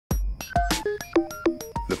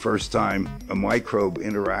The first time a microbe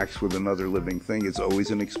interacts with another living thing, it's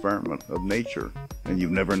always an experiment of nature, and you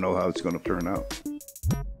never know how it's going to turn out.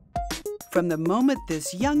 From the moment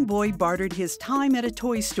this young boy bartered his time at a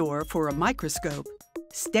toy store for a microscope,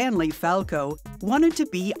 Stanley Falkow wanted to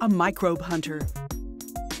be a microbe hunter.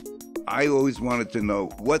 I always wanted to know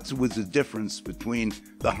what was the difference between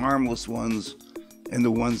the harmless ones and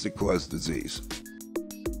the ones that cause disease.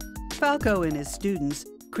 Falkow and his students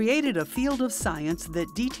created a field of science that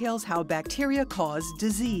details how bacteria cause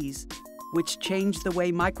disease, which changed the way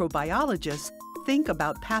microbiologists think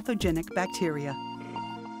about pathogenic bacteria.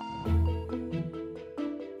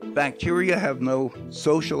 Bacteria have no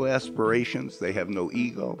social aspirations, they have no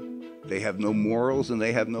ego, they have no morals, and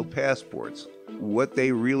they have no passports. What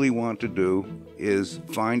they really want to do is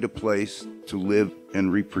find a place to live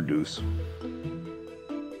and reproduce.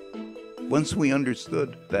 Once we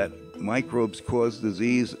understood that microbes cause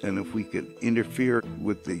disease, and if we could interfere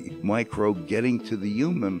with the microbe getting to the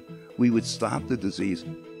human, we would stop the disease.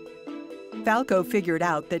 Falkow figured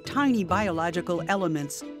out that tiny biological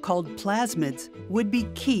elements called plasmids would be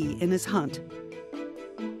key in his hunt.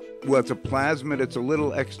 Well, it's a plasmid. It's a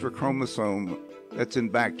little extra chromosome that's in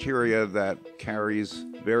bacteria that carries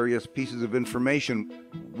various pieces of information.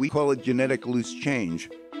 We call it genetic loose change.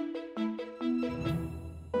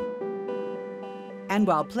 And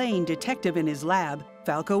while playing detective in his lab,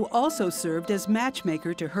 Falkow also served as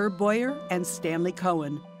matchmaker to Herb Boyer and Stanley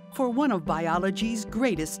Cohen for one of biology's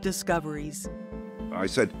greatest discoveries. I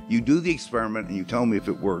said, you do the experiment and you tell me if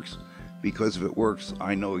it works, because if it works,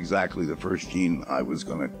 I know exactly the first gene I was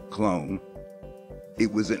going to clone.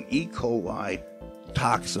 It was an E. coli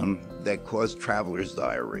toxin that caused traveler's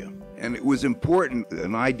diarrhea. And it was important.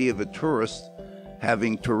 An idea of a tourist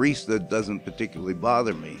having tourista doesn't particularly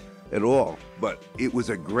bother me at all, but it was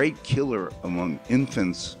a great killer among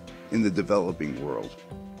infants in the developing world.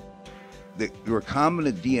 The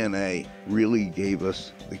recombinant DNA really gave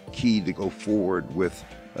us the key to go forward with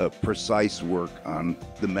precise work on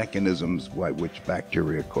the mechanisms by which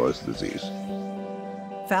bacteria cause disease.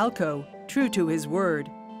 Falkow, true to his word,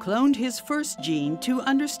 cloned his first gene to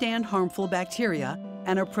understand harmful bacteria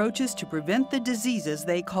and approaches to prevent the diseases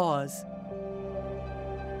they cause.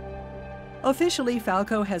 Officially,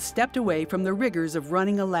 Falkow has stepped away from the rigors of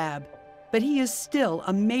running a lab, but he is still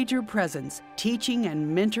a major presence, teaching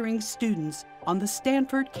and mentoring students on the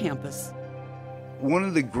Stanford campus. One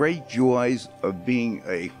of the great joys of being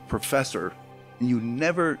a professor, you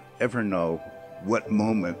never ever know what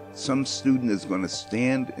moment some student is going to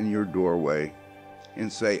stand in your doorway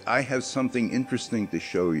and say, I have something interesting to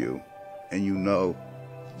show you, and you know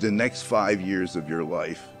the next 5 years of your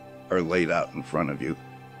life are laid out in front of you.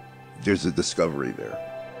 There's a discovery there.